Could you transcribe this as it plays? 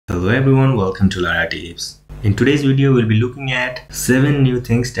Hello everyone, welcome to Laratips. In today's video, we'll be looking at 7 new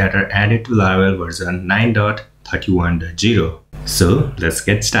things that are added to Laravel version 9.31.0. So let's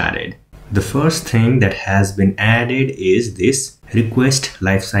get started. The first thing that has been added is this request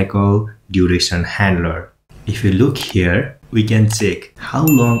lifecycle duration handler. If you look here, we can check how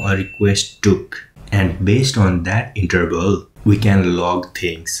long a request took, and based on that interval, we can log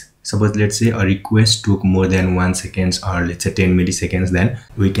things. Suppose let's say a request took more than 1 second or let's say 10 milliseconds, then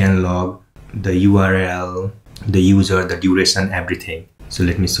we can log the URL, the user, the duration, everything. So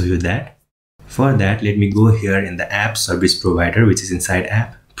let me show you that. For that, let me go here in the app service provider, which is inside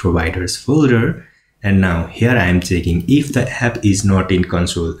app providers folder. And now here I am checking if the app is not in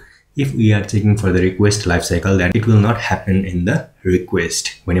console. If we are checking for the request lifecycle, then it will not happen in the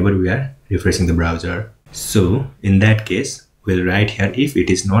request whenever we are refreshing the browser. So in that case, we'll write here if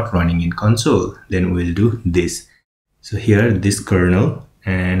it is not running in console, then we'll do this. So here this kernel,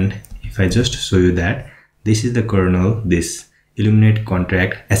 and if I just show you that this is the kernel, this illuminate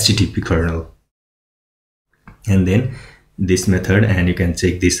contract HTTP kernel, and then this method, and you can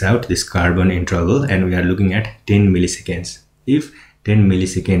check this out, this carbon interval, and we are looking at 10 milliseconds. If 10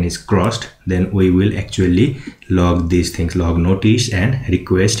 milliseconds is crossed, then we will actually log these things, log notice and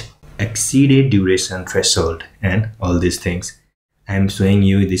request exceeded duration threshold and all these things. I am showing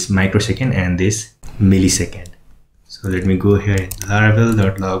you this microsecond and this millisecond. So let me go here in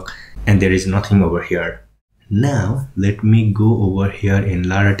laravel.log, and there is nothing over here. Now let me go over here in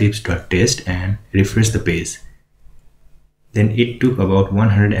laratips.test and refresh the page. Then it took about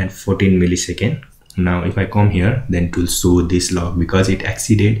 114 milliseconds. Now if I come here, then it will show this log because it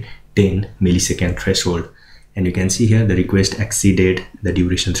exceeded 10 millisecond threshold. And you can see here the request exceeded the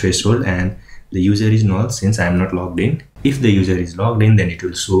duration threshold and the user is null since I am not logged in. If the user is logged in, then it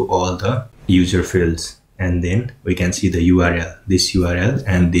will show all the user fields. And then we can see the URL, this URL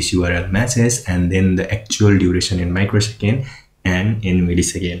and this URL matches, and then the actual duration in microsecond and in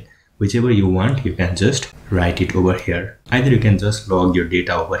millisecond. Whichever you want, you can just write it over here. Either you can just log your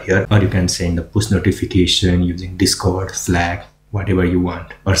data over here, or you can send a push notification using Discord, Slack, whatever you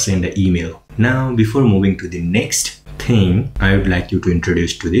want, or send an email. Now, before moving to the next thing, I would like you to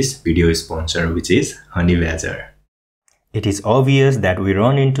introduce to this video sponsor, which is Honeybadger. It is obvious that we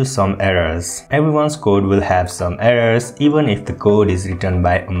run into some errors. Everyone's code will have some errors, even if the code is written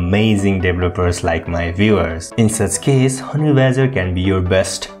by amazing developers like my viewers. In such case, Honeybadger can be your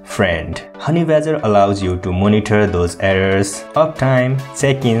best friend. Honeybadger allows you to monitor those errors, uptime,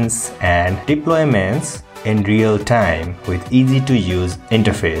 check-ins, and deployments in real time with easy to use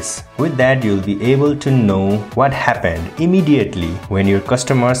interface. With that, you'll be able to know what happened immediately when your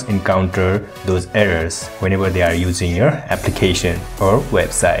customers encounter those errors whenever they are using your application or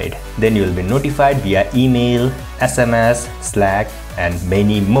website. Then you'll be notified via email, SMS, Slack, and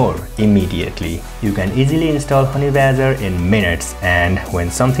many more immediately. You can easily install Honeybadger in minutes, and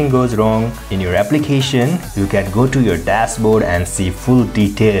when something goes wrong in your application, you can go to your dashboard and see full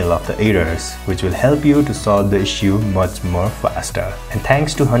detail of the errors, which will help you to solve the issue much more faster. And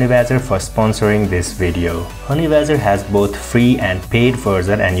thanks to Honeybadger for sponsoring this video. Honeybadger has both free and paid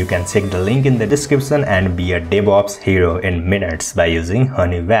version, and you can check the link in the description and be a DevOps hero in minutes by using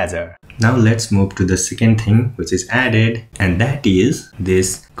Honeybadger. Now let's move to the second thing which is added, and that is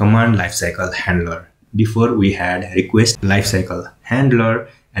this command lifecycle handler. Before we had request lifecycle handler,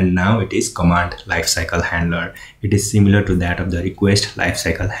 and now it is command lifecycle handler. It is similar to that of the request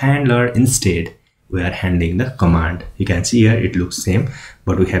lifecycle handler. Instead, we are handling the command. You can see here it looks same,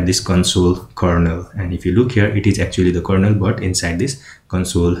 but we have this console kernel, and if you look here, it is actually the kernel but inside this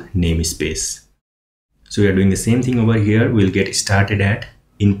console namespace. So we are doing the same thing over here. We'll get started at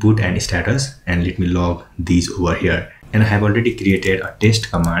input and status, and let me log these over here. And I have already created a test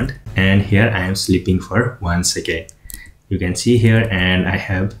command, and here I am sleeping for 1 second. You can see here, and I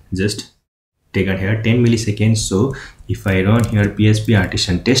have just taken here 10 milliseconds. So if I run here php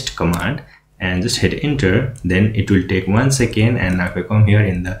artisan test command and just hit enter, then it will take 1 second. And now if I come here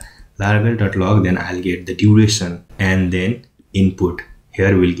in the laravel.log, then I'll get the duration and then input.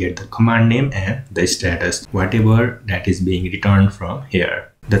 Here we'll get the command name and the status, whatever that is being returned from here.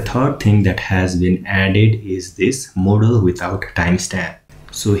 The third thing that has been added is this modal without timestamp.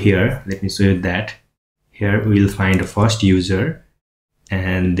 So here, let me show you that. Here we'll find the first user,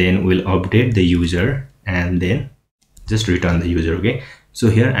 and then we'll update the user, and then just return the user. Okay. So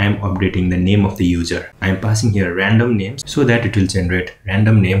here I am updating the name of the user. I am passing here random names so that it will generate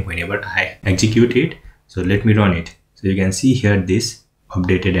random name whenever I execute it. So let me run it. So you can see here this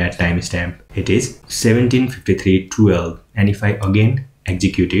updated at timestamp. It is 17:53:12, and if I again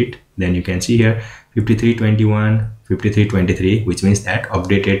execute it, then you can see here 53:21, 5323, which means that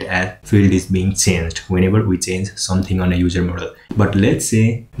updated as field is being changed whenever we change something on a user model. But let's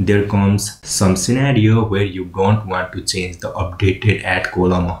say there comes some scenario where you don't want to change the updated at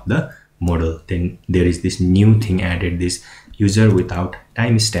column of the model. Then there is this new thing added, this user without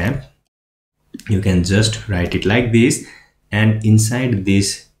timestamp. You can just write it like this, and inside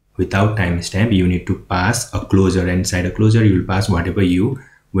this without timestamp you need to pass a closure. Inside a closure you will pass whatever you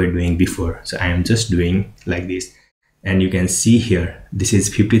were doing before. So I am just doing like this, and you can see here this is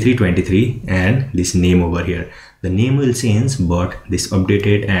 5323 and this name over here. The name will change, but this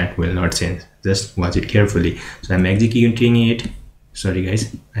updated at will not change. Just watch it carefully. So I'm executing it. Sorry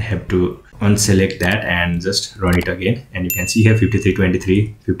guys, I have to unselect that and just run it again, and you can see here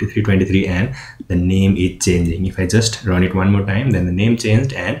 5323 and the name is changing. If I just run it one more time, then the name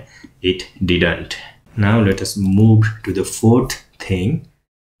changed and it didn't. Now let us move to the fourth thing,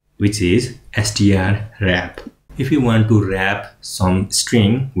 which is str wrap. If you want to wrap some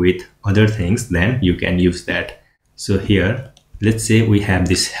string with other things, then you can use that. So here let's say we have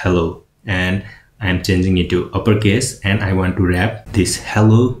this hello, and I'm changing it to uppercase, and I want to wrap this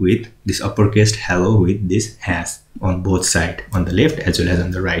hello with this uppercase hello with this hash on both sides, on the left as well as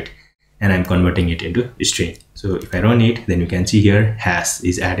on the right, and I'm converting it into a string. So if I run it, then you can see here hash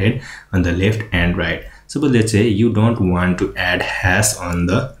is added on the left and right. Suppose let's say you don't want to add hash on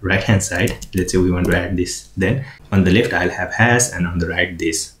the right hand side. Let's say we want to add this, then on the left I'll have hash and on the right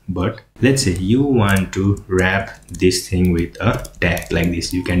this. But let's say you want to wrap this thing with a tag like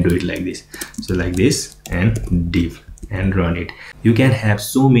this. You can do it like this. So like this, and div, and run it. You can have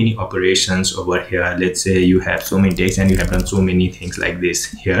so many operations over here. Let's say you have so many tags and you have done so many things like this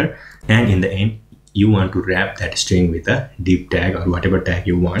here, and in the end you want to wrap that string with a div tag or whatever tag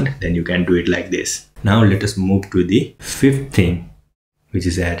you want, then you can do it like this. Now let us move to the fifth thing which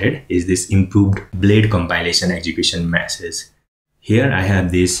is added, is this improved blade compilation execution message. Here I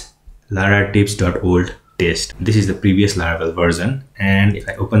have this laratips.old test. This is the previous Laravel version, and if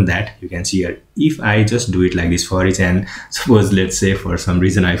I open that, you can see here, if I just do it like this for each, and suppose let's say for some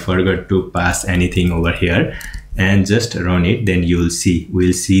reason I forgot to pass anything over here and just run it, then we'll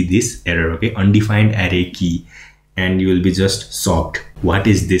see this error, okay, undefined array key, and you will be just shocked. What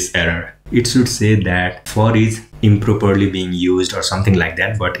is this error? It should say that for is improperly being used or something like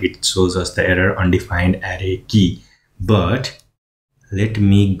that, but it shows us the error undefined array key. But let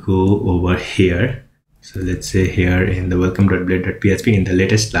me go over here. So let's say here in the welcome.blade.php in the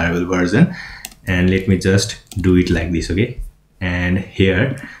latest Laravel version, and let me just do it like this, okay? And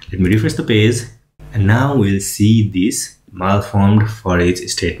here, let me refresh the page, and now we'll see this malformed for each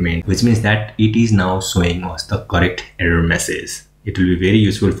statement, which means that it is now showing us the correct error message. It will be very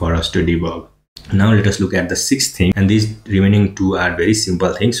useful for us to debug. Now let us look at the sixth thing, and these remaining two are very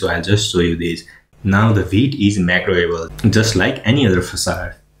simple things, so I'll just show you these. Now the Vite is macroable, just like any other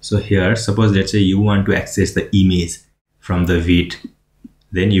facade. So here, suppose let's say you want to access the image from the Vite,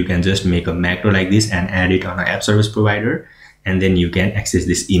 then you can just make a macro like this and add it on an app service provider, and then you can access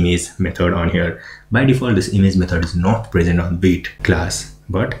this image method on here. By default, this image method is not present on Vite class,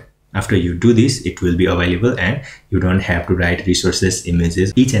 but after you do this, it will be available, and you don't have to write resources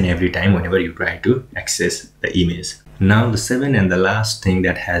images each and every time whenever you try to access the image. Now the seventh and the last thing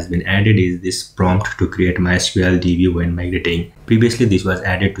that has been added is this prompt to create MySQL DB when migrating. Previously this was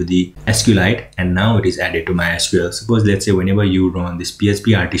added to the SQLite, and now it is added to MySQL. Suppose let's say whenever you run this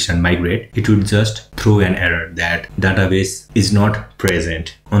PHP artisan migrate, it would just throw an error that database is not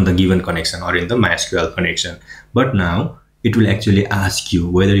present on the given connection or in the MySQL connection. But now it will actually ask you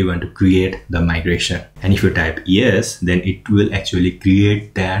whether you want to create the migration, and if you type yes, then it will actually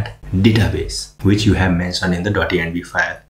create that database which you have mentioned in the .env file.